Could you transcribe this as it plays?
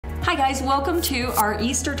Hi guys, welcome to our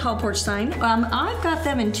Easter tall porch sign. I've got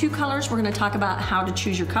them in two colors. We're going to talk about how to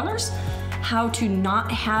choose your colors, how to not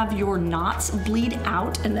have your knots bleed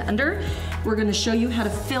out and under. We're going to show you how to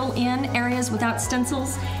fill in areas without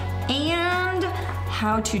stencils and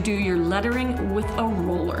how to do your lettering with a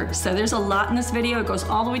roller. So there's a lot in this video. It goes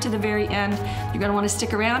all the way to the very end. You're going to want to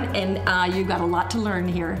stick around, and you've got a lot to learn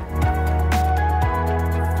here.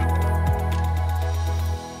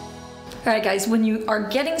 All right guys, when you are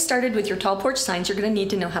getting started with your tall porch signs, you're going to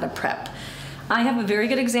need to know how to prep. I have a very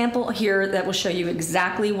good example here that will show you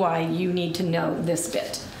exactly why you need to know this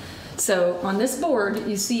bit. So on this board,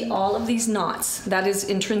 you see all of these knots. That is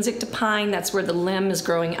intrinsic to pine. That's where the limb is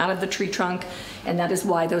growing out of the tree trunk, and that is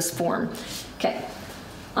why those form. Okay.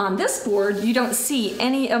 On this board, you don't see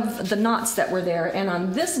any of the knots that were there, and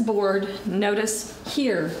on this board, notice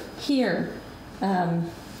here,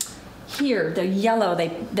 the yellow,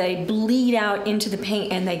 they bleed out into the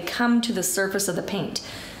paint and they come to the surface of the paint.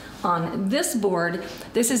 On this board,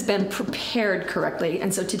 this has been prepared correctly,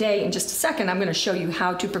 and so today, in just a second, I'm going to show you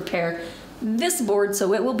how to prepare this board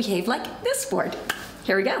so it will behave like this board.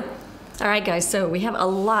 Here we go. All right guys, so we have a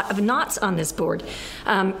lot of knots on this board.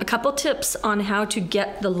 A couple tips on how to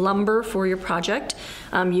get the lumber for your project.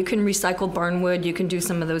 You can recycle barn wood, you can do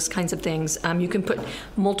some of those kinds of things. You can put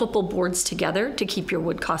multiple boards together to keep your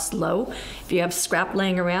wood costs low. If you have scrap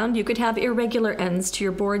laying around, you could have irregular ends to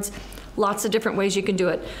your boards. Lots of different ways you can do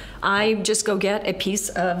it. I just go get a piece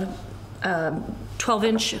of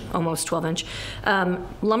 12-inch, almost 12-inch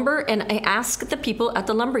lumber, and I ask the people at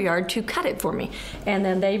the lumber yard to cut it for me. And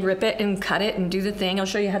then they rip it and cut it and do the thing. I'll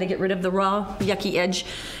show you how to get rid of the raw, yucky edge.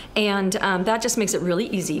 And that just makes it really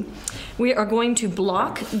easy. We are going to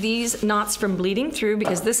block these knots from bleeding through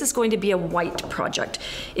because this is going to be a white project.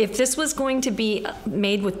 If this was going to be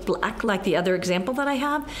made with black, like the other example that I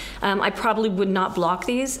have, I probably would not block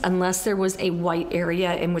these unless there was a white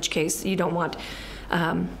area, in which case you don't want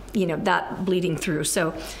that bleeding through.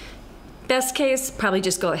 So best case, probably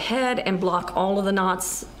just go ahead and block all of the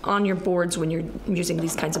knots on your boards when you're using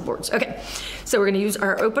these kinds of boards. Okay, so we're gonna use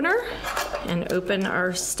our opener and open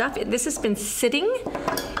our stuff. This has been sitting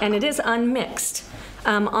and it is unmixed.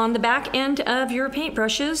 On the back end of your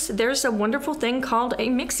paintbrushes, there's a wonderful thing called a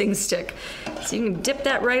mixing stick. So you can dip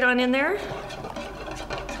that right on in there,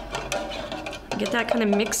 get that kind of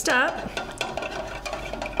mixed up.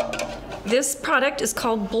 This product is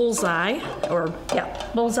called Bullseye,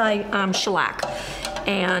 Bullseye shellac,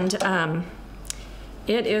 and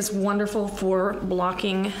it is wonderful for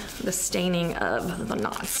blocking the staining of the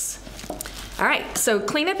knots. All right, so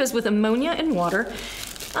cleanup is with ammonia and water.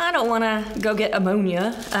 I don't want to go get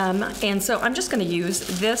ammonia, and so I'm just going to use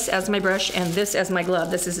this as my brush and this as my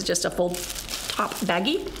glove. This is just a full top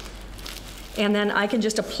baggie, and then I can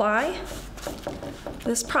just apply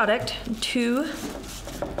this product to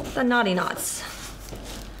the knotty knots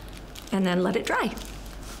and then let it dry.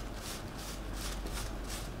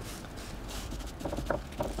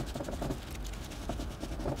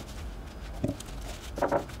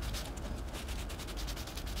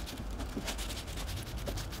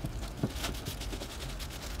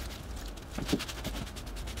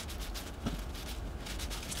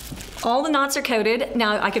 All the knots are coated.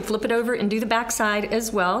 Now I could flip it over and do the back side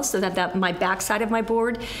as well, so that my back side of my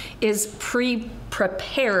board is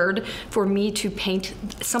prepared for me to paint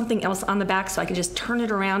something else on the back, so I can just turn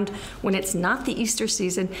it around when it's not the Easter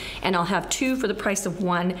season, and I'll have two for the price of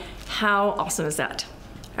one. How awesome is that?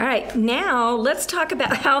 All right, now let's talk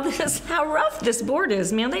about how rough this board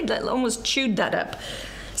is. Man, they almost chewed that up.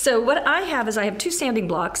 So what I have is I have two sanding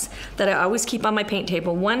blocks that I always keep on my paint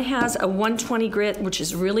table. One has a 120 grit, which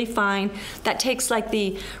is really fine. That takes like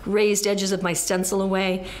the raised edges of my stencil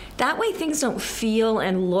away. That way things don't feel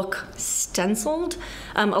and look stenciled.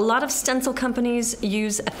 A lot of stencil companies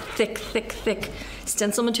use a thick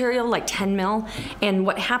stencil material, like 10 mil. And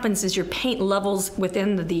what happens is your paint levels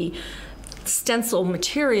within the stencil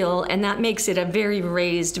material, and that makes it a very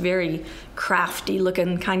raised, very crafty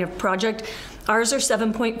looking kind of project. Ours are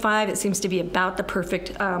 7.5. It seems to be about the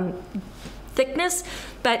perfect thickness,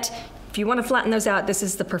 but if you want to flatten those out, this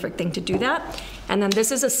is the perfect thing to do that. And then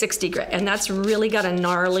this is a 60 grit, and that's really got a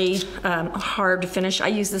gnarly, hard finish. I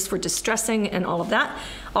use this for distressing and all of that.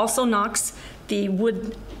 Also knocks the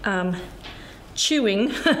wood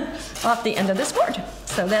chewing off the end of this board.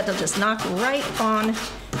 So that'll just knock right on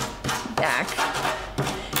back.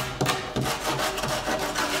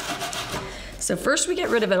 So first we get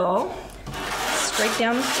rid of it all, straight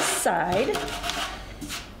down the side,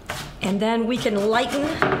 and then we can lighten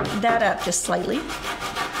that up just slightly and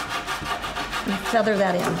feather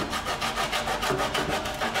that in.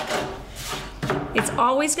 It's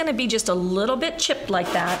always going to be just a little bit chipped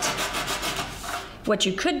like that. What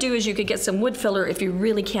you could do is you could get some wood filler if you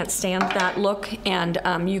really can't stand that look, and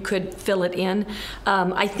you could fill it in.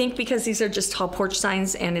 I think because these are just tall porch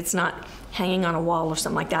signs and it's not hanging on a wall or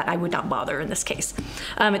something like that, I would not bother in this case.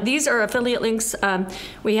 These are affiliate links.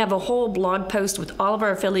 We have a whole blog post with all of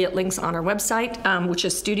our affiliate links on our website, which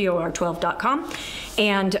is studior12.com,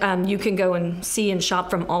 and you can go and see and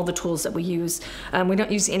shop from all the tools that we use. We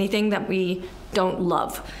don't use anything that we don't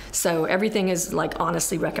love, so everything is like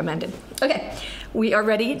honestly recommended. Okay, we are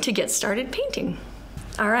ready to get started painting.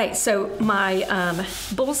 All right, so my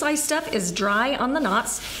bullseye stuff is dry on the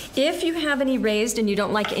knots. If you have any raised and you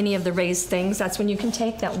don't like any of the raised things, that's when you can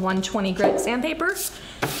take that 120 grit sandpaper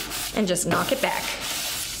and just knock it back.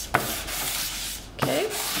 Okay, I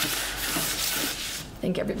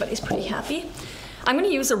think everybody's pretty happy. I'm going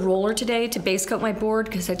to use a roller today to base coat my board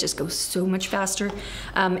because that just goes so much faster.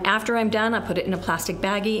 After I'm done, I put it in a plastic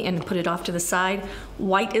baggie and put it off to the side.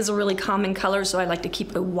 White is a really common color, so I like to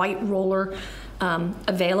keep a white roller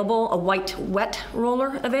available, a white wet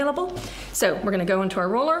roller available. So we're going to go into our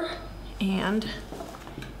roller and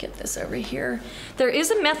get this over here. There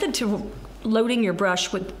is a method to loading your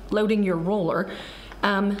brush with loading your roller.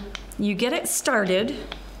 You get it started,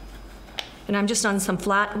 and I'm just on some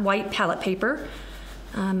flat white palette paper.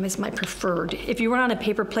 Is my preferred. If you were on a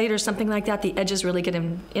paper plate or something like that, the edges really get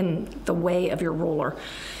in the way of your roller.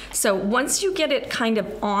 So once you get it kind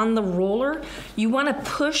of on the roller, you want to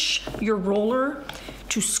push your roller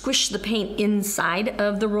to squish the paint inside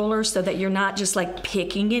of the roller so that you're not just like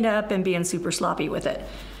picking it up and being super sloppy with it.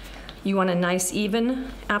 You want a nice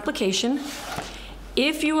even application.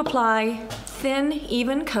 If you apply thin,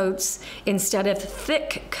 even coats instead of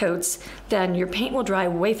thick coats, then your paint will dry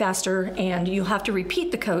way faster and you'll have to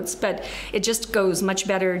repeat the coats, but it just goes much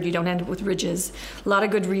better. You don't end up with ridges. A lot of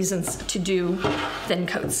good reasons to do thin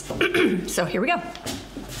coats. So here we go.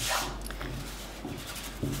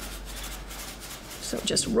 So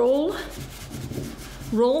just roll,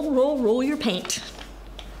 roll, roll, roll your paint.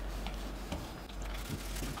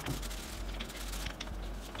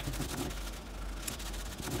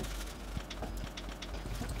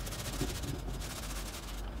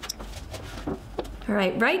 All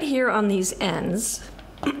right, right here on these ends,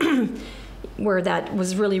 where that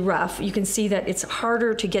was really rough, you can see that it's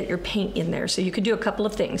harder to get your paint in there. So you could do a couple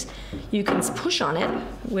of things. You can push on it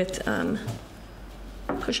with,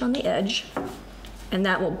 push on the edge, and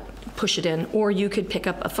that will push it in. Or you could pick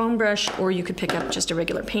up a foam brush, or you could pick up just a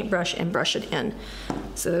regular paintbrush and brush it in.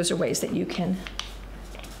 So those are ways that you can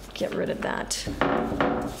get rid of that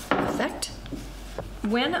effect.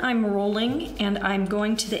 When I'm rolling and I'm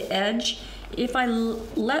going to the edge, if I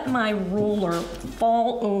let my roller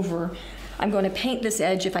fall over, I'm going to paint this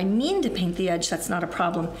edge. If I mean to paint the edge, that's not a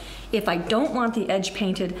problem. If I don't want the edge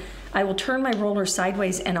painted, I will turn my roller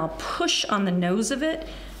sideways and I'll push on the nose of it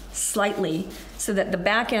slightly so that the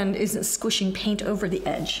back end isn't squishing paint over the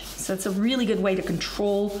edge. So it's a really good way to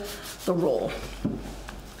control the roll.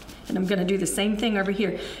 And I'm going to do the same thing over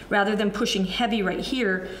here. Rather than pushing heavy right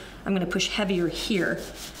here, I'm going to push heavier here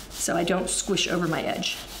so I don't squish over my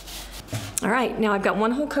edge. All right, now I've got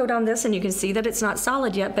one whole coat on this and you can see that it's not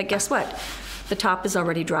solid yet, but guess what? The top is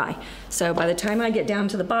already dry. So by the time I get down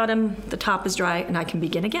to the bottom, the top is dry and I can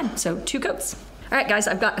begin again. So 2 coats. All right, guys,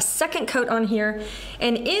 I've got a second coat on here.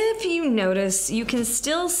 And if you notice, you can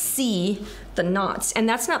still see the knots. And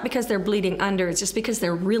that's not because they're bleeding under, it's just because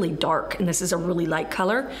they're really dark and this is a really light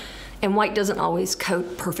color. And white doesn't always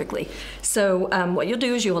coat perfectly. So what you'll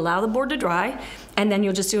do is you'll allow the board to dry and then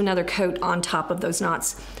you'll just do another coat on top of those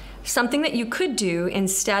knots. Something that you could do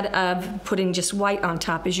instead of putting just white on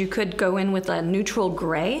top is you could go in with a neutral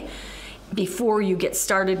gray before you get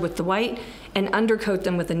started with the white and undercoat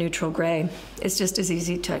them with a neutral gray. It's just as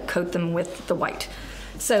easy to coat them with the white.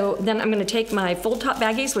 So then I'm going to take my fold top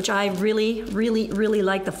baggies, which I really, really, really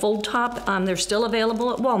like the fold top. They're still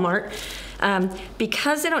available at Walmart.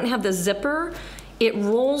 Because they don't have the zipper, it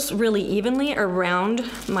rolls really evenly around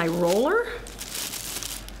my roller.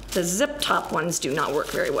 The zip top ones do not work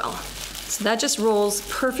very well. So that just rolls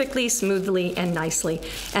perfectly, smoothly, and nicely.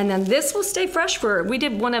 And then this will stay fresh for, we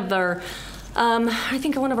did one of our, I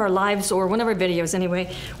think one of our lives or one of our videos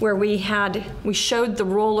anyway, where we showed the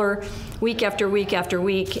roller week after week after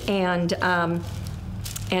week, and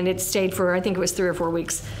it stayed for, I think it was 3 or 4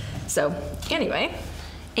 weeks. So anyway,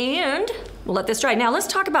 and we'll let this dry. Now let's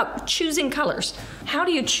talk about choosing colors. How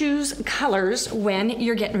do you choose colors when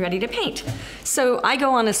you're getting ready to paint? So I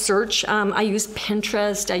go on a search. I use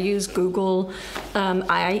Pinterest, I use Google,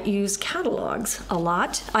 I use catalogs a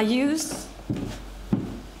lot.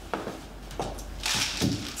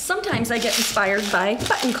 Sometimes sometimes I get inspired by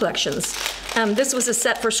button collections. This was a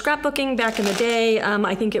set for scrapbooking back in the day.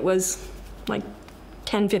 I think it was like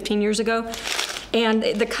 10, 15 years ago. And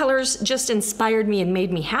the colors just inspired me and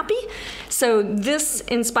made me happy. So this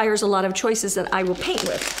inspires a lot of choices that I will paint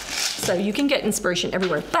with. So you can get inspiration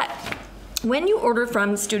everywhere. But when you order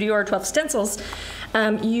from Studio R12 Stencils,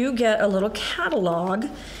 you get a little catalog,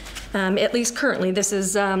 at least currently. This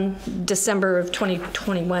is December of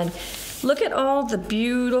 2021. Look at all the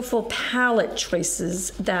beautiful palette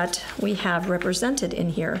choices that we have represented in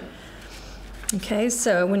here. Okay,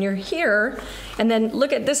 so when you're here, and then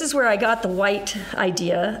look at, this is where I got the white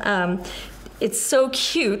idea. It's so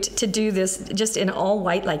cute to do this just in all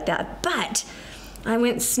white like that, but I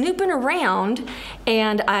went snooping around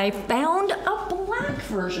and I found a black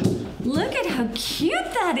version. Look at how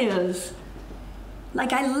cute that is.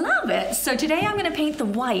 Like, I love it. So today I'm gonna paint the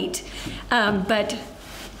white, but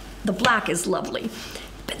the black is lovely.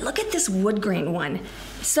 But look at this wood grain one.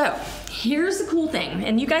 So here's the cool thing,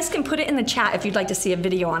 and you guys can put it in the chat if you'd like to see a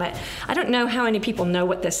video on it. I don't know how many people know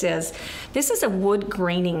what this is. This is a wood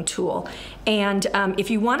graining tool, and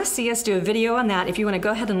if you want to see us do a video on that, if you want to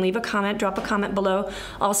go ahead and leave a comment, drop a comment below.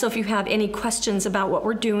 Also, if you have any questions about what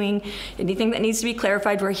we're doing, anything that needs to be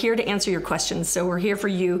clarified, we're here to answer your questions. So we're here for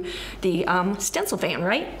you, the stencil fan,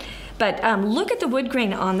 right? But look at the wood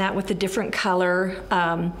grain on that with the different color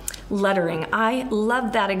lettering. I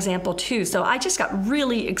love that example too. So I just got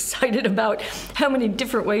really excited about how many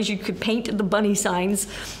different ways you could paint the bunny signs.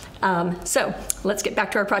 So let's get back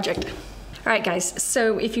to our project. All right, guys,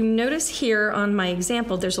 so if you notice here on my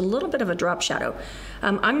example, there's a little bit of a drop shadow.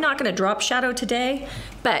 I'm not gonna drop shadow today,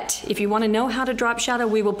 but if you wanna know how to drop shadow,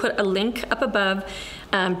 we will put a link up above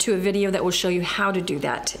to a video that will show you how to do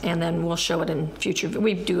that, and then we'll show it in future.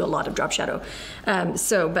 We do a lot of drop shadow.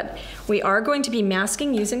 But we are going to be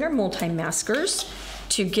masking using our multi-maskers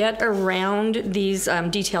to get around these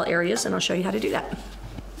detail areas, and I'll show you how to do that.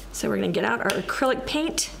 So we're gonna get out our acrylic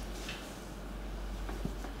paint.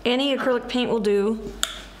 Any acrylic paint will do.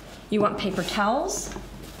 You want paper towels,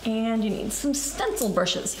 and you need some stencil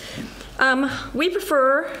brushes. We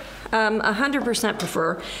prefer, 100%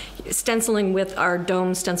 prefer, stenciling with our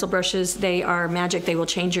dome stencil brushes. They are magic. They will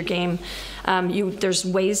change your game. There's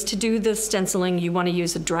ways to do the stenciling. You want to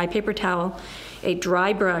use a dry paper towel, a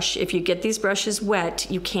dry brush. If you get these brushes wet,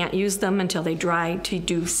 you can't use them until they dry to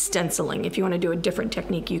do stenciling. If you want to do a different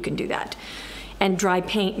technique, you can do that. And dry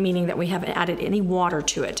paint, meaning that we haven't added any water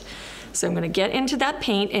to it. So I'm gonna get into that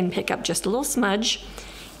paint and pick up just a little smudge,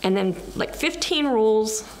 and then like 15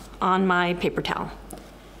 rolls on my paper towel.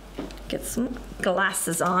 Get some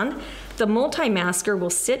glasses on. The multi-masker will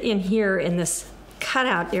sit in here in this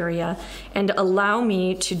cutout area and allow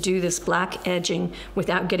me to do this black edging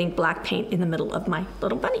without getting black paint in the middle of my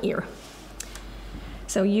little bunny ear.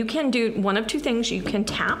 So you can do one of two things. You can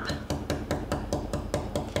tap.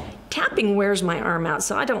 Tapping wears my arm out,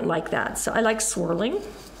 so I don't like that. So I like swirling.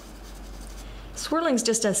 Swirling's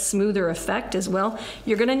just a smoother effect as well.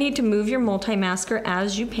 You're gonna need to move your multi-masker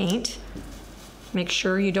as you paint. Make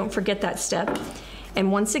sure you don't forget that step.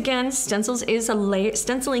 And once again, stenciling is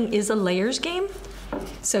a layers game.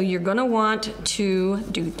 So you're gonna want to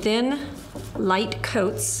do thin, light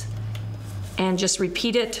coats and just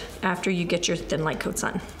repeat it after you get your thin, light coats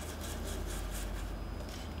on.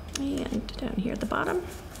 And down here at the bottom.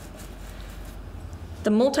 The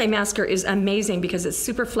multi-masker is amazing because it's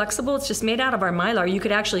super flexible. It's just made out of our Mylar. You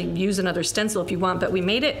could actually use another stencil if you want, but we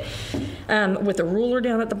made it with a ruler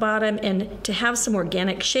down at the bottom, and to have some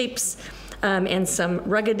organic shapes and some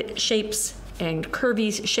rugged shapes and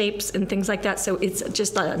curvy shapes and things like that. So it's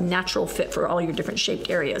just a natural fit for all your different shaped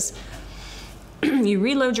areas. You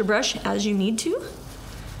reload your brush as you need to,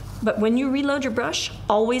 but when you reload your brush,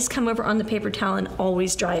 always come over on the paper towel and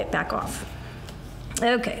always dry it back off.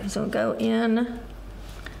 Okay, so go in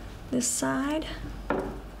this side.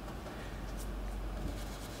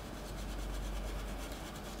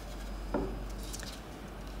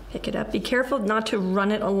 Pick it up. Be careful not to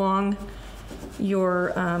run it along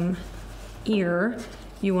your ear.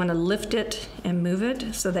 You want to lift it and move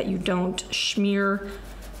it so that you don't smear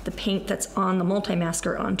the paint that's on the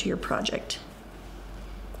multi-masker onto your project.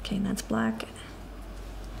 Okay, and that's black.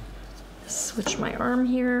 Switch my arm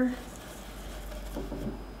here.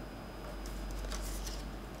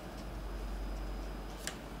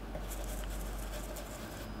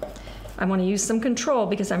 I want to use some control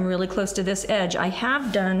because I'm really close to this edge. I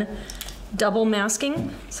have done double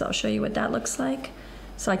masking, so I'll show you what that looks like.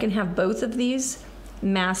 So I can have both of these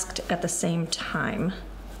masked at the same time.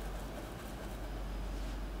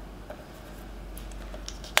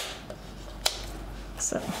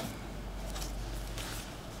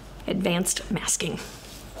 advanced masking.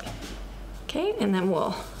 Okay, and then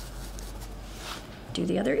we'll do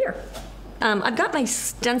the other ear. I've got my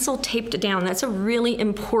stencil taped down. That's a really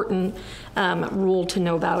important rule to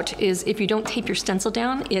know about, is if you don't tape your stencil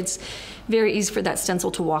down, it's very easy for that stencil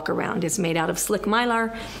to walk around. It's made out of slick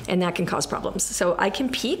mylar, and that can cause problems. So I can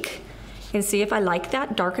peek and see if I like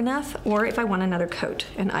that dark enough or if I want another coat,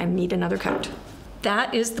 and I need another coat.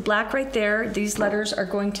 That is the black right there. These letters are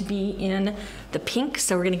going to be in the pink,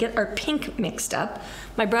 so we're gonna get our pink mixed up.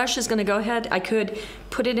 My brush is gonna go ahead, I could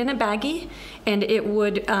put it in a baggie and it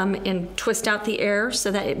would, and twist out the air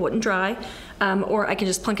so that it wouldn't dry, or I can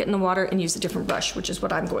just plunk it in the water and use a different brush, which is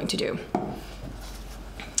what I'm going to do.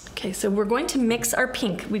 Okay, so we're going to mix our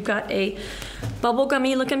pink. We've got a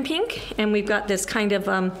bubblegummy looking pink, and we've got this kind of,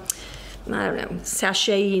 I don't know,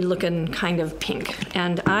 sachet looking kind of pink.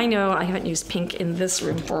 And I know I haven't used pink in this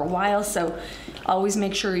room for a while, so always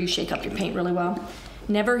make sure you shake up your paint really well.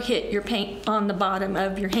 Never hit your paint on the bottom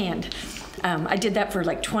of your hand. I did that for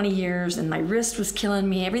like 20 years and my wrist was killing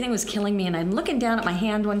me, everything was killing me, and I'm looking down at my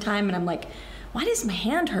hand one time and I'm like, why does my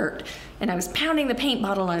hand hurt? And I was pounding the paint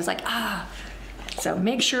bottle and I was like, ah. So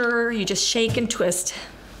make sure you just shake and twist.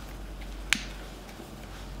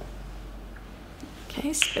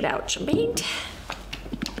 Okay, spit out your paint.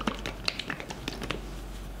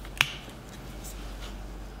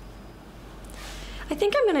 I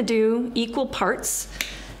think I'm gonna do equal parts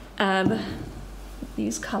of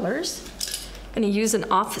these colors. I'm gonna use an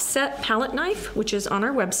offset palette knife, which is on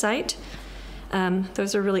our website.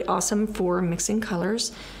 Those are really awesome for mixing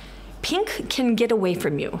colors. Pink can get away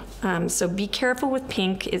from you, so be careful with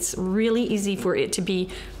pink. It's really easy for it to be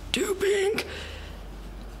too pink.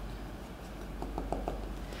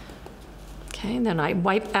 Okay, and then I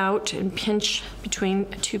wipe out and pinch between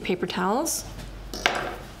 2 paper towels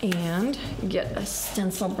and get a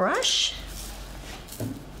stencil brush.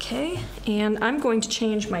 Okay, and I'm going to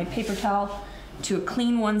change my paper towel to a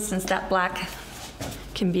clean one since that black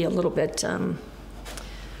can be a little bit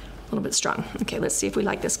strong. Okay, let's see if we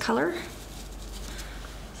like this color.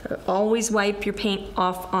 So always wipe your paint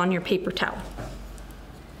off on your paper towel.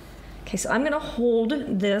 Okay, so I'm gonna hold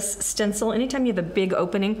this stencil. Anytime you have a big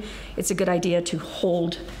opening, it's a good idea to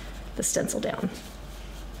hold the stencil down.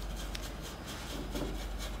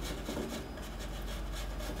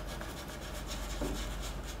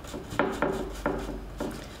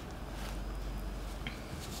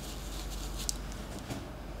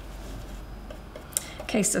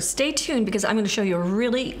 Okay, so stay tuned because I'm going to show you a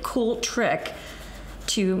really cool trick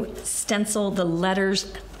to stencil the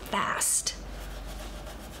letters fast.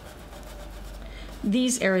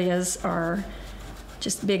 These areas are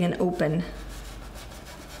just big and open.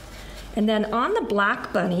 And then on the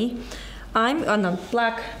black bunny, I'm on the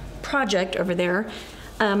black project over there,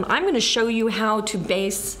 I'm going to show you how to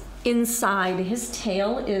base inside. His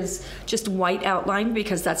tail is just white outlined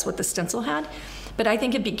because that's what the stencil had. But I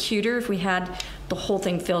think it'd be cuter if we had the whole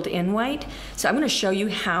thing filled in white. So I'm going to show you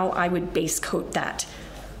how I would base coat that.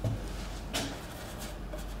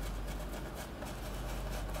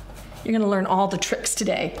 You're going to learn all the tricks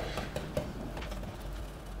today.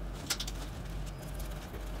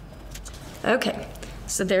 Okay,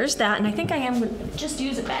 so there's that, and I think I am going to just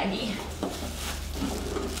use a baggie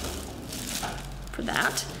for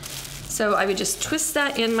that. So I would just twist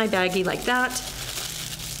that in my baggie like that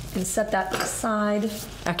and set that aside.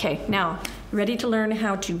 Okay, now ready to learn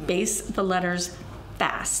how to base the letters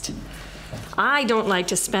fast. I don't like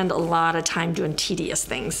to spend a lot of time doing tedious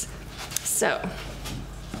things, so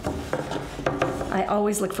I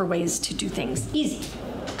always look for ways to do things easy.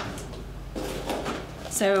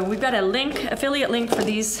 So we've got a link, affiliate link for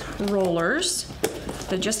these rollers.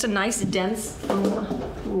 They're just a nice dense foam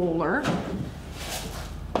roller.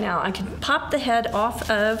 Now I can pop the head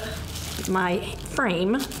off of my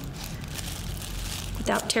frame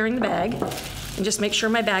without tearing the bag and just make sure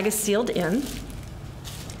my bag is sealed in.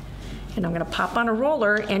 And I'm gonna pop on a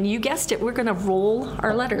roller, and you guessed it, we're gonna roll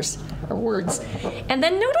our letters, our words. And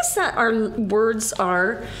then notice that our words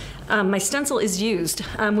are, my stencil is used.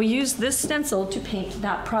 We use this stencil to paint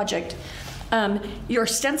that project. Your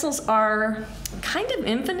stencils are kind of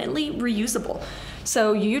infinitely reusable.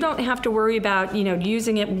 So you don't have to worry about,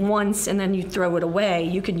 using it once and then you throw it away.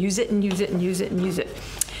 You can use it and use it and use it and use it.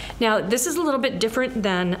 Now, this is a little bit different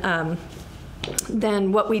than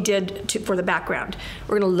what we did for the background.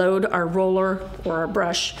 We're gonna load our roller or our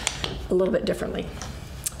brush a little bit differently.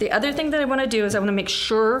 The other thing that I wanna do is I wanna make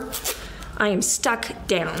sure I am stuck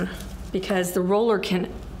down, because the roller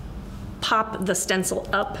can pop the stencil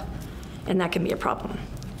up and that can be a problem.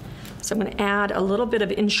 So I'm gonna add a little bit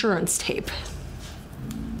of insurance tape.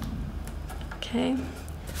 Okay,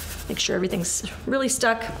 Make sure everything's really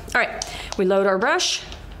stuck. All right, we load our brush,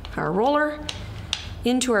 our roller,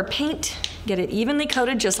 into our paint, get it evenly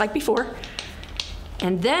coated just like before.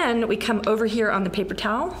 And then we come over here on the paper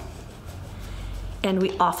towel and we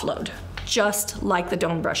offload, just like the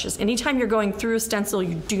dome brushes. Anytime you're going through a stencil,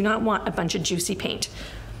 you do not want a bunch of juicy paint,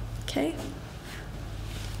 okay?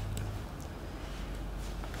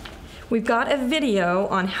 We've got a video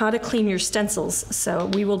on how to clean your stencils, so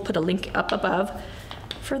we will put a link up above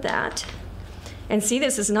for that. And see,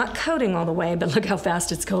 this is not coating all the way, but look how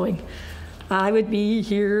fast it's going. I would be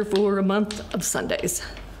here for a month of Sundays.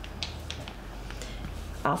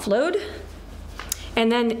 Offload.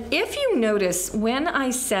 And then if you notice, when I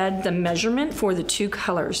said the measurement for the two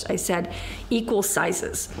colors, I said equal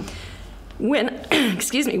sizes. When,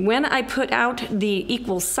 excuse me, when I put out the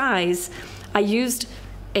equal size, I used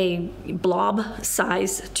a blob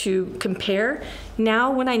size to compare.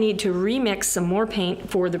 Now when I need to remix some more paint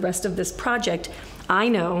for the rest of this project, I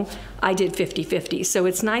know I did 50-50. So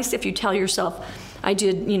it's nice if you tell yourself, I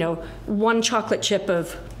did, you know, 1 chocolate chip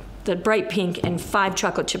of the bright pink and 5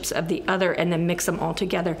 chocolate chips of the other, and then mix them all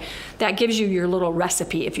together. That gives you your little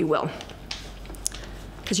recipe, if you will.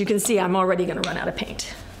 Because you can see I'm already gonna run out of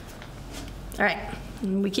paint. All right,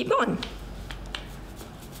 we keep going.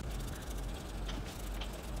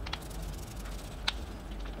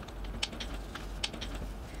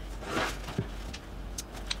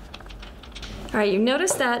 All right, you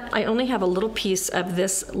notice that I only have a little piece of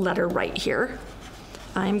this letter right here.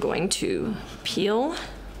 I'm going to peel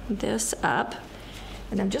this up,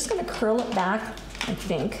 and I'm just gonna curl it back, I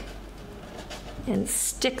think, and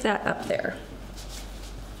stick that up there.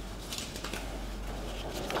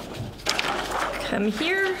 Come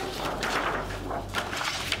here,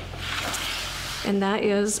 and that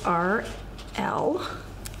is our L.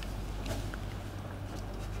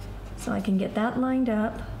 So I can get that lined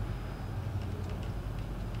up.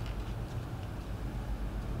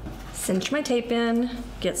 Cinch my tape in,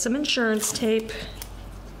 get some insurance tape.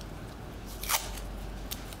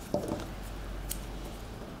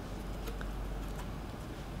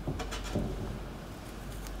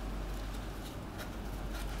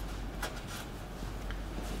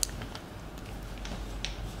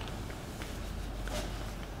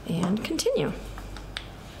 And continue.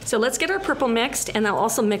 So let's get our purple mixed, and I'll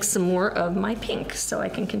also mix some more of my pink so I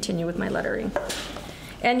can continue with my lettering.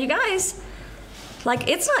 And you guys, like,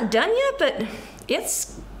 it's not done yet, but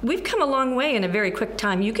we've come a long way in a very quick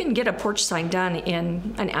time. You can get a porch sign done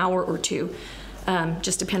in an hour or two,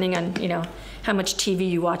 just depending on, you know, how much TV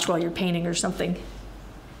you watch while you're painting or something.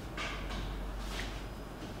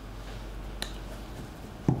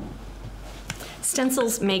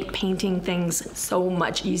 Stencils make painting things so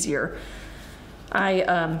much easier.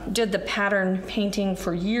 I did the pattern painting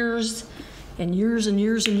for years and years and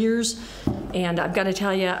years and years, and I've got to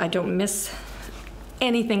tell you, I don't miss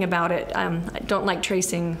anything about it. I don't like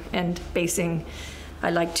tracing and basing. I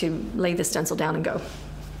like to lay the stencil down and go.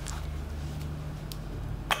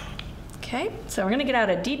 Okay, so we're gonna get out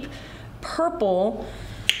a deep purple,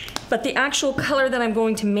 but the actual color that I'm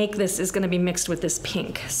going to make this is gonna be mixed with this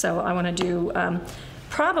pink. So I wanna do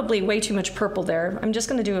probably way too much purple there. I'm just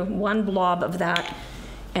gonna do 1 blob of that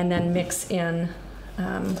and then mix in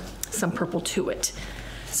some purple to it.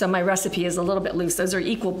 So my recipe is a little bit loose. Those are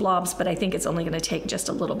equal blobs, but I think it's only gonna take just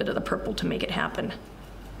a little bit of the purple to make it happen.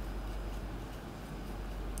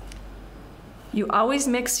 You always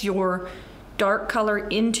mix your dark color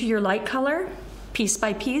into your light color, piece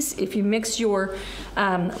by piece. If you mix your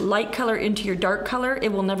light color into your dark color,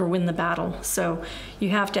 it will never win the battle. So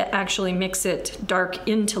you have to actually mix it dark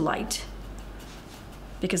into light,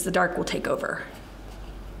 because the dark will take over.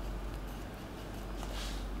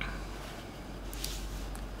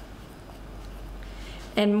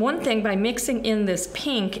 And one thing, by mixing in this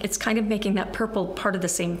pink, it's kind of making that purple part of the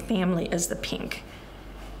same family as the pink.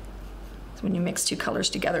 So when you mix 2 colors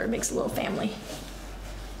together, it makes a little family.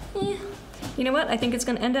 Yeah. You know what? I think it's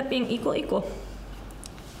going to end up being equal.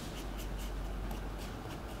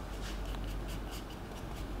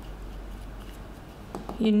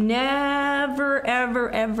 You never,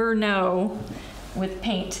 ever, ever know with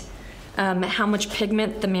paint how much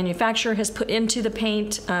pigment the manufacturer has put into the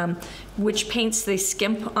paint, which paints they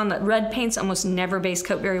skimp on. The red paints almost never base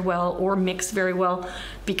coat very well or mix very well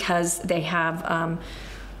because they have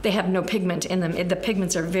no pigment in them. The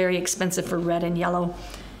pigments are very expensive for red and yellow,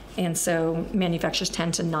 and so manufacturers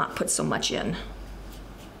tend to not put so much in.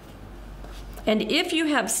 And if you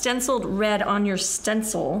have stenciled red on your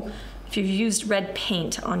stencil, if you've used red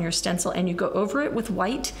paint on your stencil and you go over it with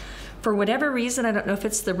white, for whatever reason, I don't know if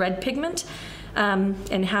it's the red pigment,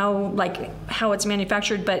 and how it's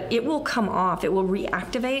manufactured, but it will come off. It will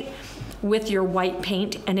reactivate with your white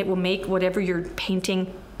paint, and it will make whatever you're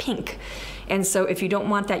painting pink. And so if you don't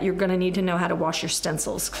want that, you're gonna need to know how to wash your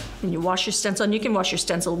stencils. And you wash your stencil, and you can wash your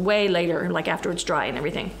stencil way later, like after it's dry and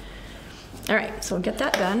everything. All right, so we'll get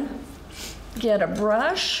that done. Get a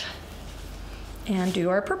brush and do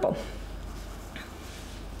our purple.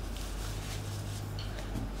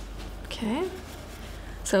 Okay,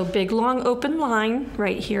 so big long open line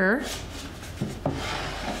right here.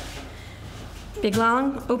 Big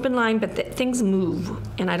long open line, but things move,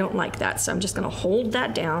 and I don't like that, so I'm just gonna hold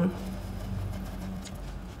that down.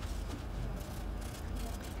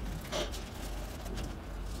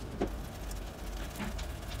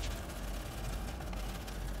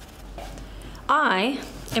 I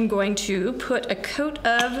am going to put a coat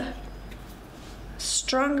of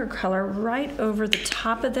stronger color right over the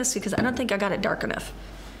top of this because I don't think I got it dark enough.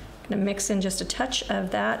 I'm gonna mix in just a touch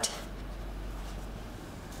of that.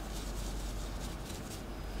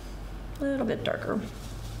 A little bit darker.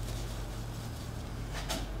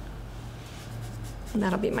 And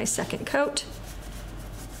that'll be my second coat.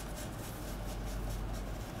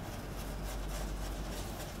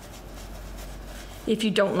 If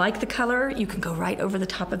you don't like the color, you can go right over the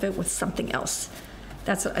top of it with something else.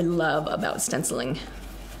 That's what I love about stenciling.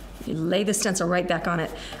 You lay the stencil right back on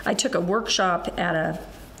it. I took a workshop at a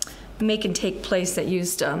make and take place that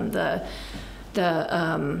used the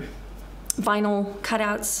vinyl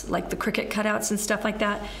cutouts, like the Cricut cutouts and stuff like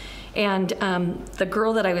that. And the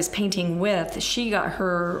girl that I was painting with, she got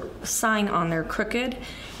her sign on there crooked,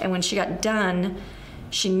 and when she got done,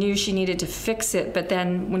 she knew she needed to fix it, but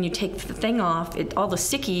then when you take the thing off, all the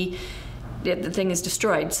sticky, the thing is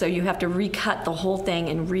destroyed. So you have to recut the whole thing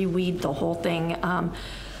and reweed the whole thing.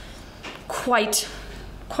 Quite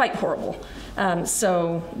horrible.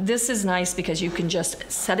 So this is nice because you can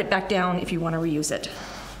just set it back down if you want to reuse it.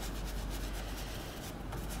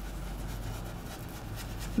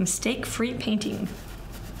 Mistake-free painting.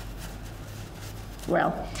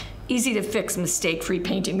 Well, easy to fix mistake-free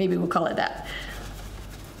painting. Maybe we'll call it that.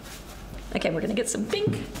 Okay, we're gonna get some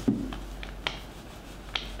pink.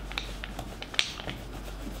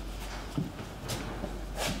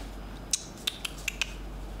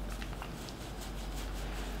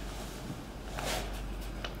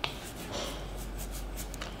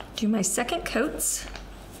 Do my second coats.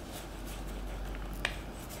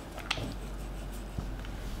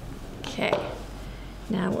 Okay,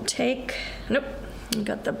 now we'll take, nope, we've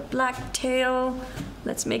got the black tail.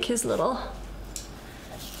 Let's make his little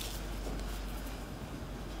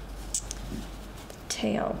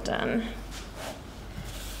tail done.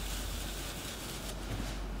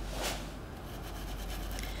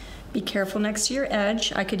 Be careful next to your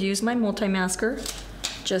edge. I could use my multi-masker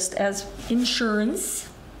just as insurance.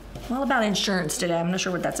 I'm all about insurance today. I'm not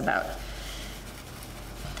sure what that's about.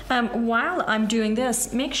 While I'm doing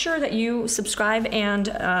this, make sure that you subscribe and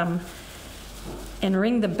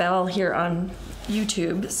ring the bell here on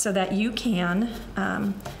YouTube so that you can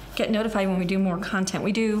get notified when we do more content.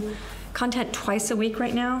 We do content twice a week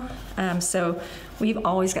right now, so we've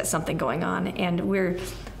always got something going on, and we're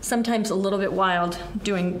sometimes a little bit wild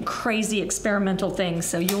doing crazy experimental things,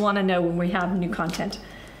 so you'll want to know when we have new content.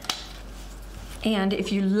 And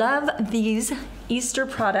if you love these Easter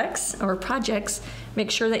products or projects, make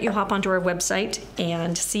sure that you hop onto our website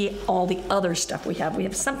and see all the other stuff we have. We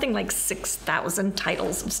have something like 6,000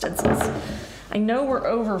 titles of stencils. I know we're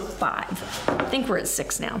over 5. I think we're at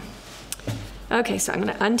 6 now. Okay, so I'm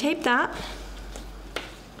gonna untape that.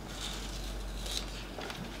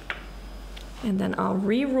 And then I'll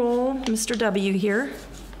re-roll Mr. W here.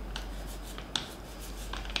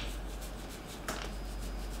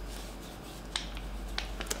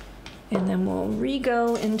 And then we'll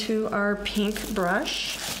re-go into our pink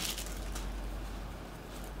brush.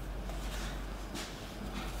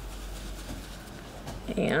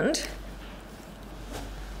 And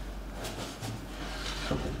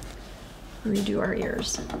redo our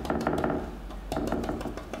ears.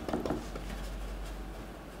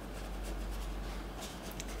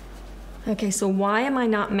 Okay, so why am I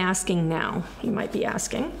not masking now? You might be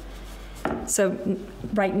asking. So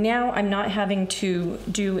right now I'm not having to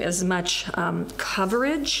do as much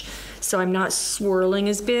coverage, so I'm not swirling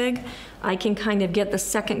as big. I can kind of get the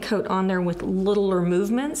second coat on there with littler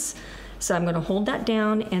movements. So I'm gonna hold that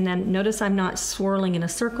down, and then notice I'm not swirling in a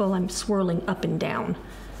circle, I'm swirling up and down.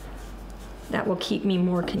 That will keep me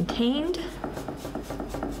more contained.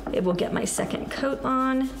 It will get my second coat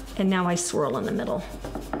on, and now I swirl in the middle.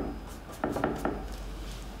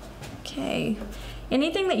 Okay,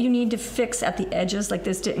 Anything that you need to fix at the edges, like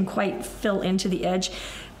this didn't quite fill into the edge,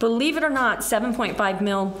 believe it or not, 7.5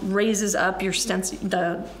 mil raises up your stencil,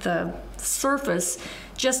 the surface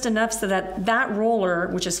just enough so that that roller,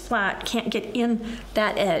 which is flat, can't get in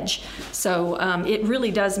that edge. So it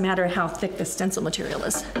really does matter how thick the stencil material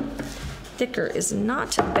is. Thicker is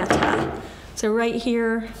not better. So right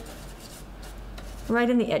here, right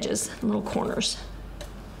in the edges, little corners.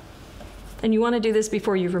 And you want to do this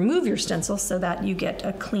before you remove your stencil so that you get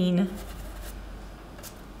a clean,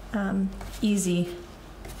 easy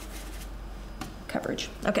coverage.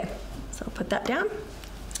 Okay, so I'll put that down.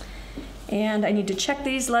 And I need to check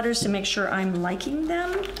these letters to make sure I'm liking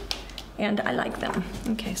them, and I like them.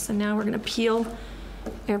 Okay, so now we're gonna peel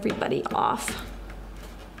everybody off.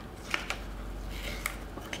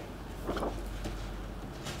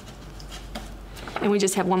 And we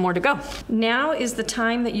just have one more to go. Now is the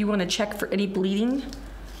time that you wanna check for any bleeding.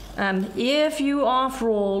 If you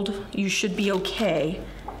off-rolled, you should be okay,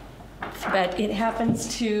 but it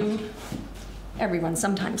happens to everyone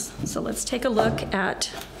sometimes. So let's take a look at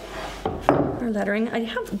our lettering. I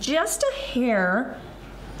have just a hair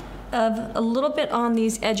of a little bit on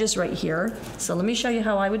these edges right here. So let me show you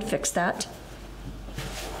how I would fix that.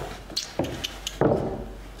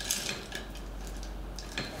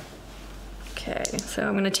 Okay, so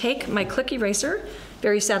I'm gonna take my click eraser,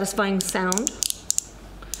 very satisfying sound,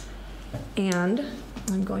 and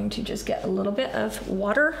I'm going to just get a little bit of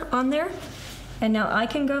water on there. And now I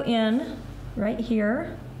can go in right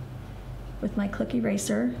here with my click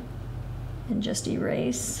eraser and just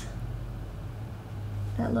erase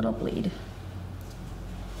that little bleed.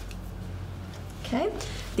 Okay,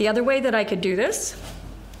 the other way that I could do this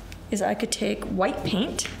is I could take white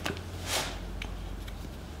paint.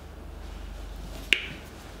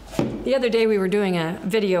 The other day we were doing a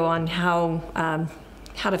video on how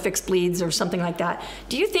to fix bleeds or something like that.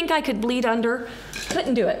 Do you think I could bleed under?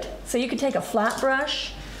 Couldn't do it. So you could take a flat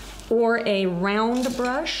brush or a round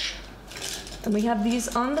brush, and we have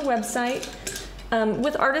these on the website.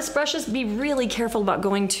 With artist brushes, be really careful about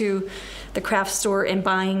going to the craft store and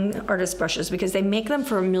buying artist brushes because they make them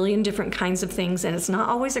for a million different kinds of things, and it's not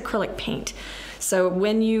always acrylic paint. So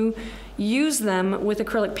when you use them with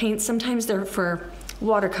acrylic paint, sometimes they're for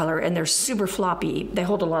watercolor and they're super floppy. They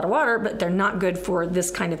hold a lot of water, but they're not good for this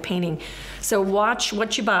kind of painting. So watch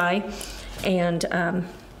what you buy, and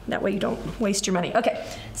that way you don't waste your money. Okay,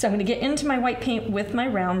 so I'm gonna get into my white paint with my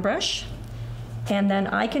round brush, and then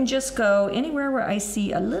I can just go anywhere where I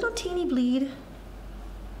see a little teeny bleed,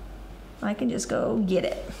 I can just go get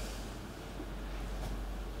it.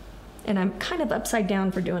 And I'm kind of upside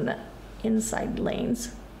down for doing the inside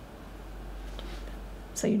lanes.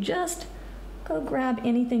 So you just go grab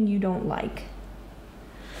anything you don't like.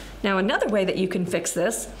 Now another way that you can fix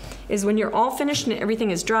this is when you're all finished and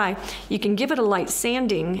everything is dry, you can give it a light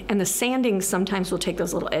sanding, and the sanding sometimes will take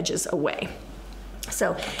those little edges away.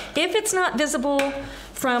 So if it's not visible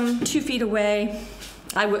from 2 feet away,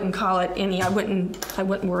 I wouldn't call it any, I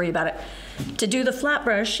wouldn't worry about it. To do the flat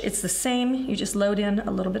brush, it's the same. You just load in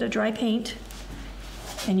a little bit of dry paint,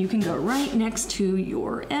 and you can go right next to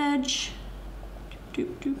your edge.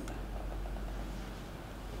 Doop, doop.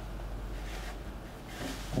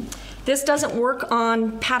 This doesn't work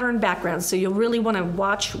on pattern backgrounds, so you'll really want to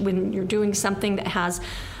watch when you're doing something that has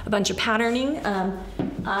a bunch of patterning,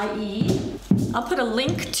 i.e. I'll put a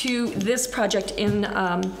link to this project in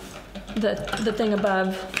the thing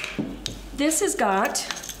above. This has got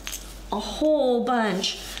a whole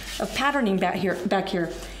bunch of patterning back here.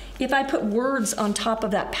 If I put words on top of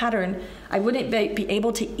that pattern, I wouldn't be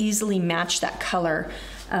able to easily match that color.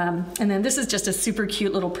 And then this is just a super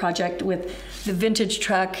cute little project with the vintage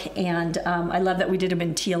truck, and I love that we did them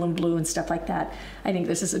in teal and blue and stuff like that. I think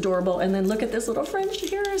this is adorable. And then look at this little French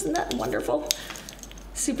here, isn't that wonderful?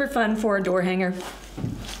 Super fun for a door hanger.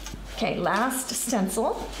 Okay, last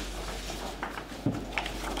stencil.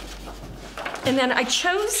 And then I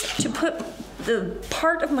chose to put the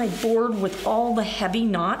part of my board with all the heavy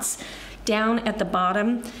knots down at the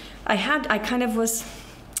bottom. I kind of was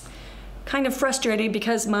frustrated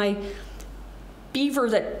because my beaver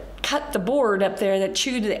that cut the board up there, that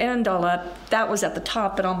chewed the end all up, that was at the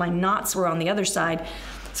top, but all my knots were on the other side.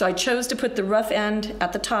 So I chose to put the rough end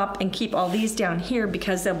at the top and keep all these down here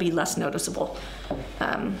because they'll be less noticeable,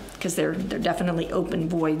 because they're definitely open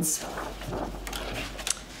voids.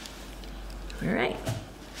 All right,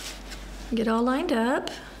 get all lined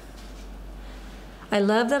up. I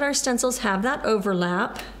love that our stencils have that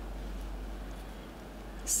overlap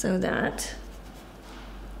so that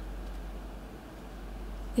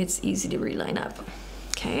it's easy to reline up.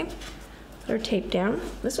 Okay, Put our tape down.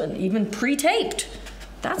 This one even pre-taped.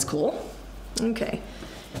 That's cool. Okay.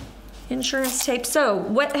 Insurance tape. So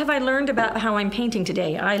what have I learned about how I'm painting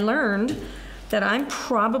today? I learned that I'm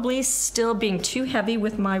probably still being too heavy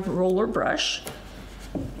with my roller brush.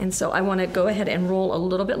 And so I want to go ahead and roll a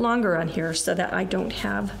little bit longer on here so that I don't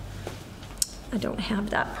have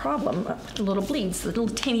that problem of the little bleeds, the little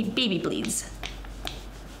tiny baby bleeds.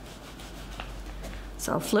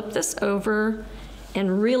 So I'll flip this over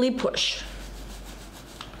and really push.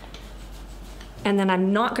 And then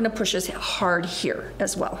I'm not going to push as hard here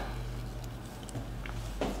as well.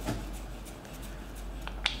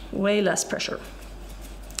 Way less pressure.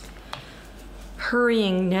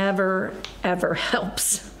 Hurrying never, ever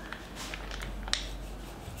helps.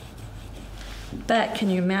 But can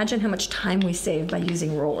you imagine how much time we save by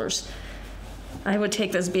using rollers? I would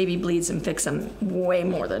take those baby bleeds and fix them way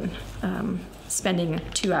more than spending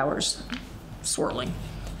 2 hours swirling.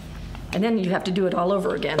 And then you have to do it all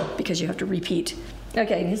over again because you have to repeat.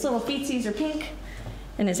 Okay, his little feetsies are pink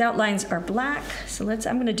and his outlines are black. So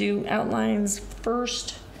I'm gonna do outlines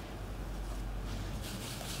first.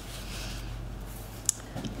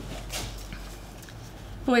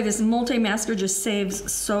 Boy, this multi-masker just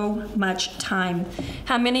saves so much time.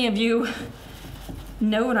 How many of you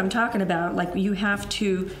know what I'm talking about? Like you have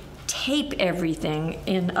to tape everything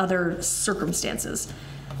in other circumstances.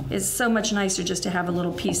 It's so much nicer just to have a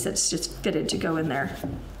little piece that's just fitted to go in there.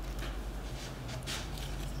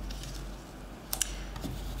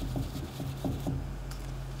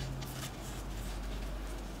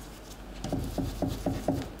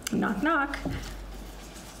 Knock, knock.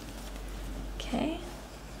 Okay.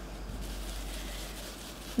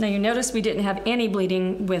 Now you notice we didn't have any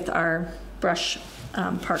bleeding with our brush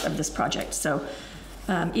part of this project, so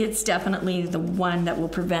it's definitely the one that will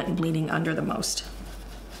prevent bleeding under the most.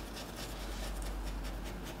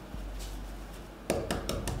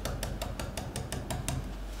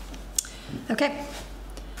 Okay,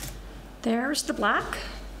 there's the black.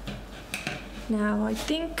 Now I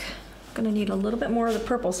think I'm gonna need a little bit more of the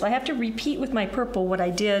purple, so I have to repeat with my purple what I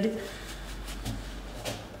did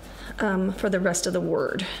for the rest of the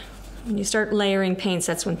word. When you start layering paints,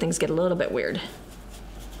 that's when things get a little bit weird.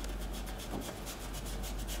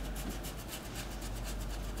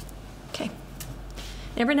 Okay.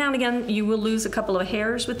 Every now and again, you will lose a couple of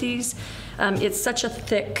hairs with these. It's such a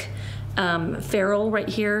thick ferrule right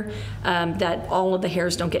here that all of the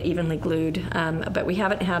hairs don't get evenly glued, but we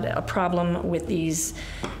haven't had a problem with these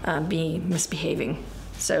misbehaving.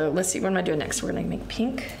 So let's see, what am I doing next? We're gonna make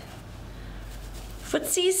pink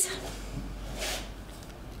footsies.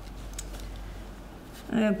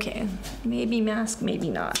 Okay, maybe mask, maybe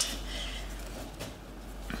not.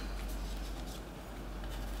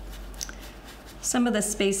 Some of the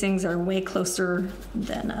spacings are way closer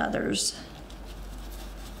than others.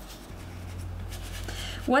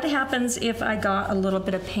 What happens if I got a little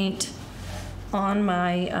bit of paint on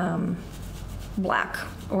my black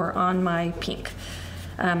or on my pink?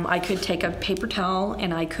 I could take a paper towel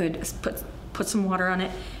and I could put some water on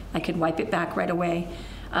it. I could wipe it back right away.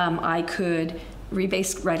 I could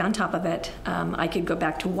rebase right on top of it. I could go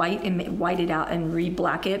back to white and white it out and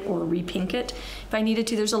re-black it or re-pink it if I needed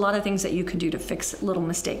to. There's a lot of things that you can do to fix little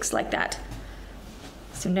mistakes like that.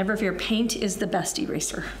 So never fear, paint is the best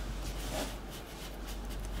eraser.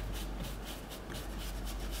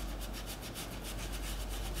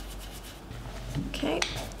 Okay,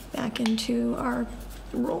 back into our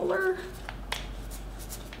roller.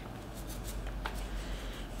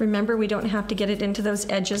 Remember, we don't have to get it into those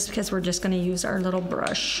edges because we're just going to use our little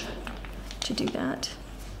brush to do that.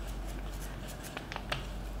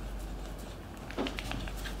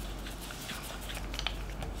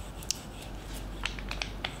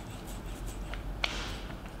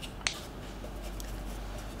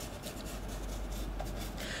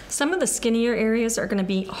 Some of the skinnier areas are going to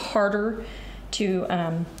be harder to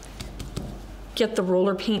get the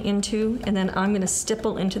roller paint into, and then I'm going to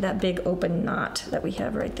stipple into that big open knot that we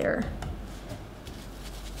have right there.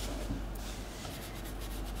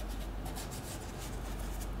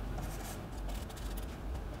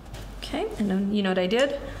 Okay, and then you know what I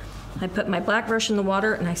did? I put my black brush in the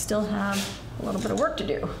water and I still have a little bit of work to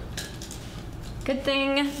do. Good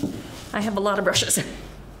thing I have a lot of brushes.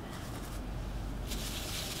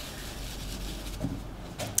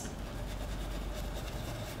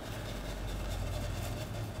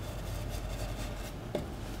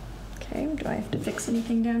 Do I have to fix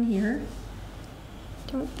anything down here?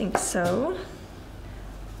 Don't think so.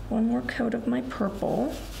 One more coat of my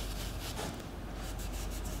purple.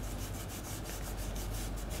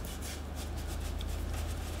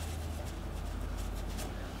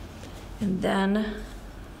 And then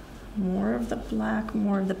more of the black,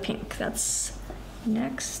 more of the pink. That's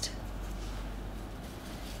next.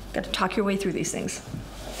 Got to talk your way through these things.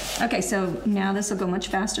 Okay, so now this will go much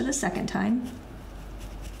faster the second time.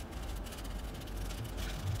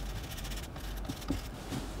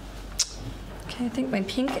 Okay, I think my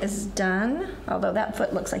pink is done, although that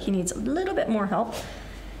foot looks like he needs a little bit more help.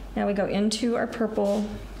 Now we go into our purple.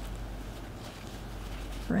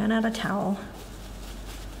 Ran out of towel.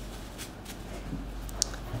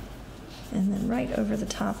 And then right over the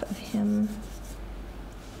top of him.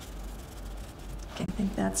 Okay, I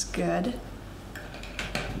think that's good.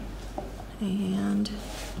 And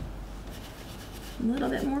a little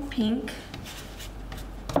bit more pink.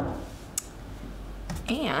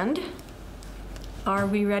 And are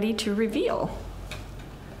we ready to reveal?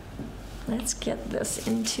 Let's get this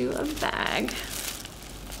into a bag.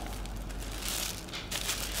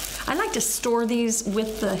 I like to store these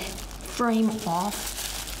with the frame off.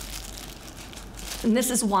 And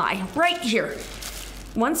this is why, right here.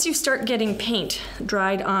 Once you start getting paint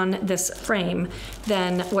dried on this frame,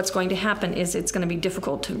 then what's going to happen is it's going to be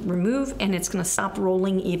difficult to remove and it's going to stop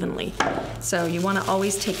rolling evenly. So you want to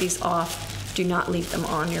always take these off. Do not leave them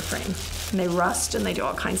on your frame. And they rust and they do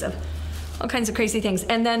all kinds of crazy things.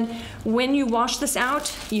 And then when you wash this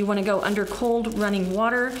out, you want to go under cold running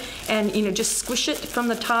water and just squish it from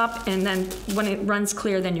the top, and then when it runs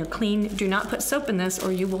clear, then you're clean. Do not put soap in this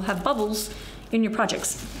or you will have bubbles in your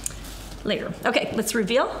projects later. Okay, let's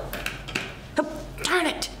reveal. Oh, darn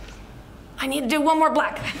it. I need to do one more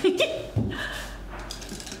black.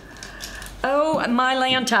 Oh, my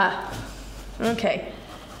Lanta. Okay.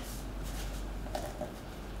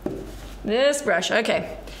 This brush,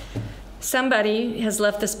 okay. Somebody has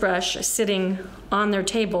left this brush sitting on their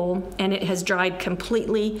table and it has dried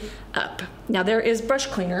completely up. Now there is brush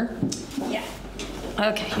cleaner. Yeah.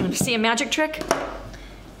 Okay, you want to see a magic trick?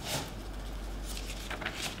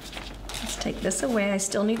 Let's take this away. I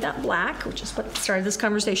still need that black, which is what started this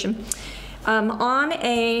conversation. On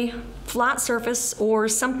a flat surface or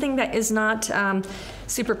something that is not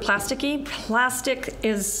super plasticky, plastic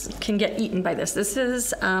can get eaten by this. This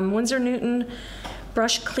is Winsor Newton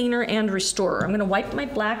brush cleaner and restorer. I'm going to wipe my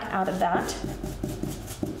black out of that.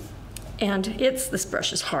 And this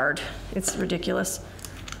brush is hard. It's ridiculous.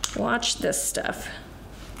 Watch this stuff.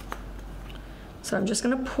 So I'm just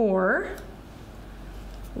going to pour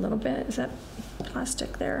a little bit. Is that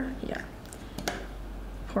plastic there? Yeah.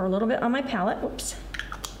 Pour a little bit on my palette. Whoops.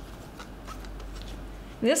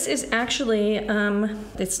 This is actually,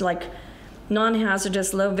 it's like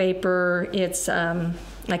non-hazardous, low vapor. It's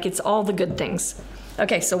it's all the good things.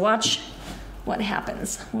 Okay, so watch what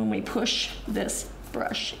happens when we push this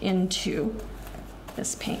brush into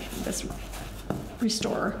this paint, this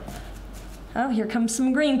restorer. Oh, here comes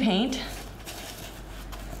some green paint.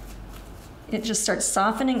 It just starts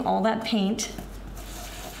softening all that paint.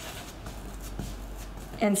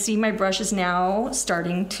 And see, my brush is now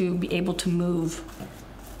starting to be able to move.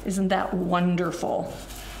 Isn't that wonderful?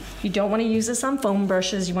 You don't want to use this on foam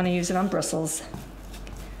brushes, you want to use it on bristles.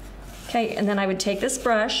 Okay, and then I would take this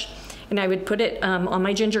brush and I would put it on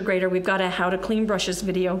my ginger grater. We've got a how to clean brushes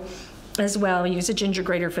video as well. I use a ginger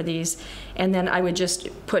grater for these. And then I would just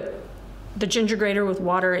put the ginger grater with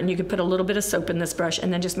water, and you could put a little bit of soap in this brush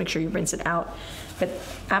and then just make sure you rinse it out. But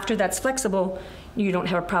after that's flexible, you don't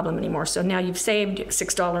have a problem anymore. So now you've saved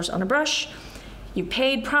 $6 on a brush. You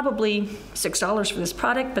paid probably $6 for this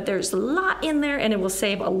product, but there's a lot in there and it will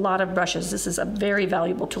save a lot of brushes. This is a very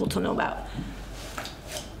valuable tool to know about.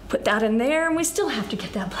 Put that in there and we still have to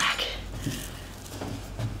get that black.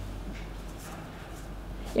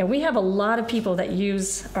 Yeah, we have a lot of people that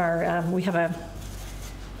use our, we have a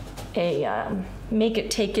make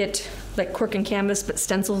it, take it, like cork and canvas, but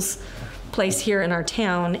stencils place here in our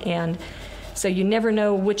town. And so you never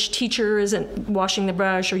know which teacher isn't washing the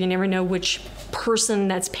brush, or you never know which person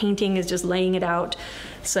that's painting is just laying it out.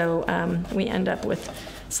 So we end up with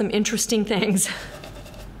some interesting things.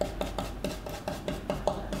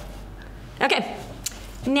 Okay,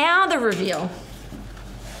 now the reveal.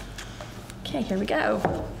 Okay, here we go.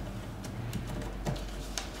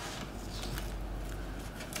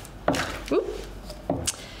 Whoop.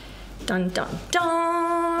 Dun, dun,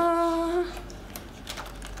 dun.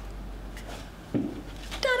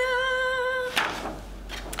 Ta-da!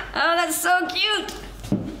 Oh, that's so cute.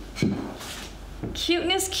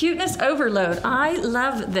 Cuteness overload. I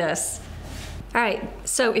love this. All right,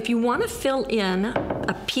 so if you want to fill in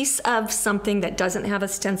a piece of something that doesn't have a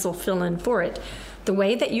stencil fill in for it, the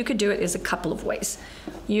way that you could do it is a couple of ways.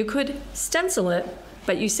 You could stencil it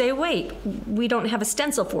But you say, wait, we don't have a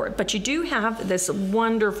stencil for it, but you do have this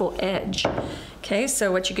wonderful edge. Okay,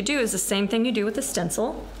 so what you could do is the same thing you do with the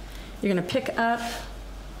stencil. You're gonna pick up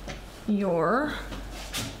your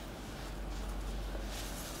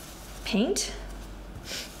paint,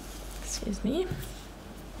 excuse me,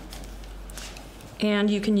 and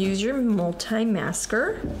you can use your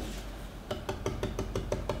multi-masker.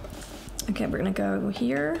 Okay, we're gonna go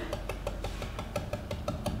here.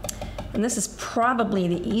 And this is probably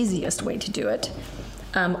the easiest way to do it.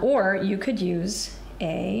 Or you could use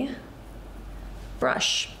a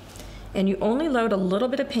brush. And you only load a little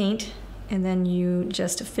bit of paint, and then you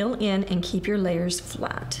just fill in and keep your layers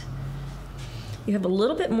flat. You have a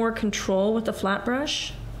little bit more control with the flat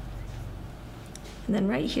brush. And then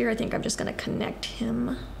right here, I think I'm just gonna connect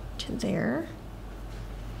him to there.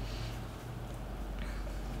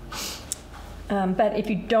 But if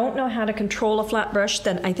you don't know how to control a flat brush,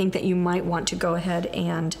 then I think that you might want to go ahead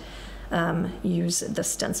and use the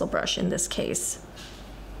stencil brush in this case.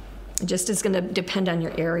 It just is going to depend on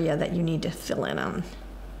your area that you need to fill in on.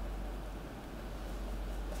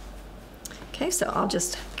 Okay, so I'll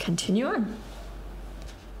just continue on.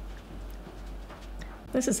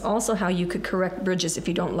 This is also how you could correct bridges if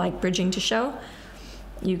you don't like bridging to show.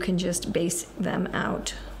 You can just base them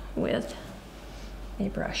out with a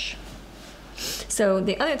brush. So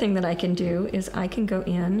the other thing that I can do is I can go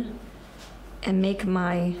in and make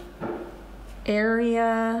my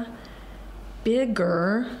area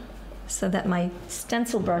bigger so that my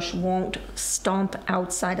stencil brush won't stomp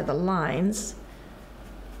outside of the lines.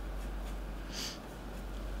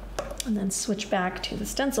 And then switch back to the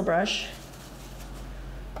stencil brush.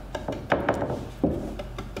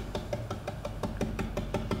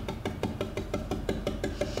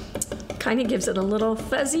 Kind of gives it a little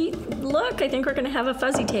fuzzy look. I think we're going to have a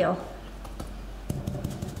fuzzy tail.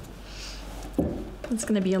 It's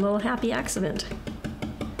going to be a little happy accident.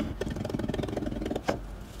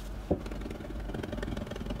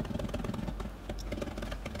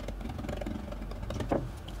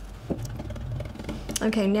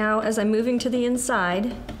 Okay, now as I'm moving to the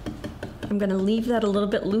inside, I'm going to leave that a little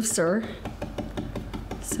bit looser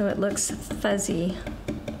so it looks fuzzy,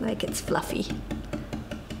 like it's fluffy.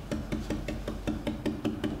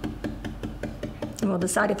 And we'll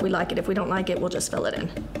decide if we like it. If we don't like it, we'll just fill it in.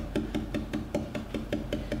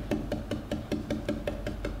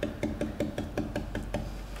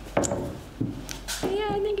 Yeah,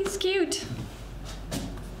 I think it's cute.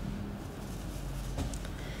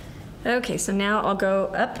 Okay, so now I'll go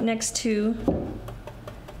up next to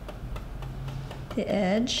the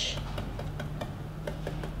edge.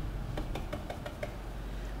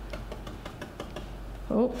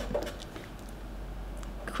 Oh,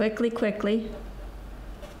 quickly.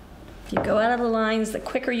 If you go out of the lines, the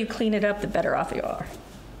quicker you clean it up, the better off you are.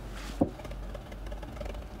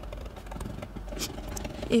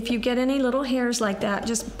 If you get any little hairs like that,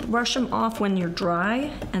 just brush them off when you're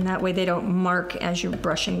dry, and that way they don't mark as you're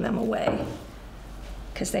brushing them away,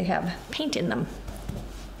 because they have paint in them.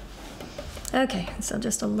 Okay, so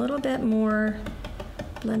just a little bit more,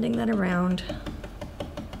 blending that around.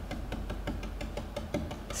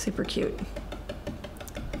 Super cute.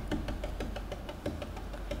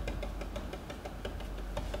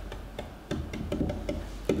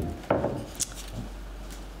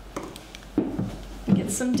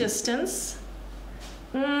 Some distance.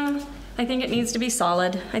 I think it needs to be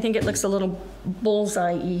solid. I think it looks a little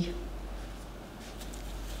bullseye-y.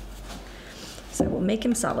 So we'll make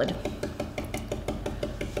him solid.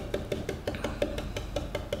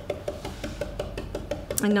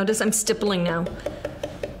 And notice I'm stippling now.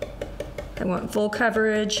 I want full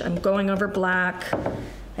coverage. I'm going over black.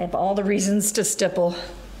 I have all the reasons to stipple.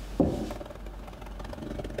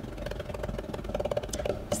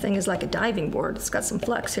 Thing is like a diving board. It's got some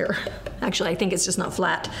flex here. Actually, I think it's just not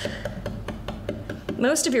flat.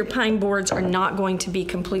 Most of your pine boards are not going to be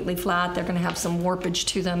completely flat. They're going to have some warpage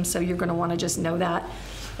to them, so you're going to want to just know that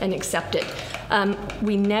and accept it.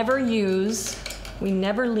 We never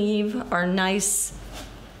leave our nice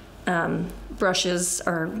brushes,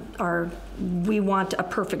 we want a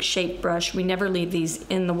perfect shape brush. We never leave these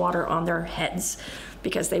in the water on their heads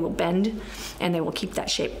because they will bend and they will keep that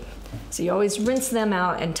shape. So you always rinse them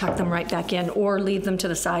out and tuck them right back in, or leave them to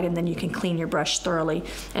the side, and then you can clean your brush thoroughly.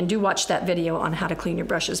 And do watch that video on how to clean your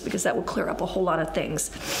brushes, because that will clear up a whole lot of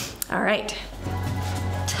things. All right.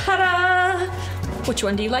 Ta-da! Which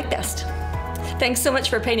one do you like best? Thanks so much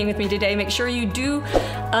for painting with me today. Make sure you do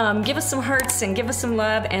give us some hearts and give us some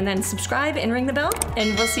love, and then subscribe and ring the bell,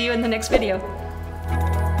 and we'll see you in the next video.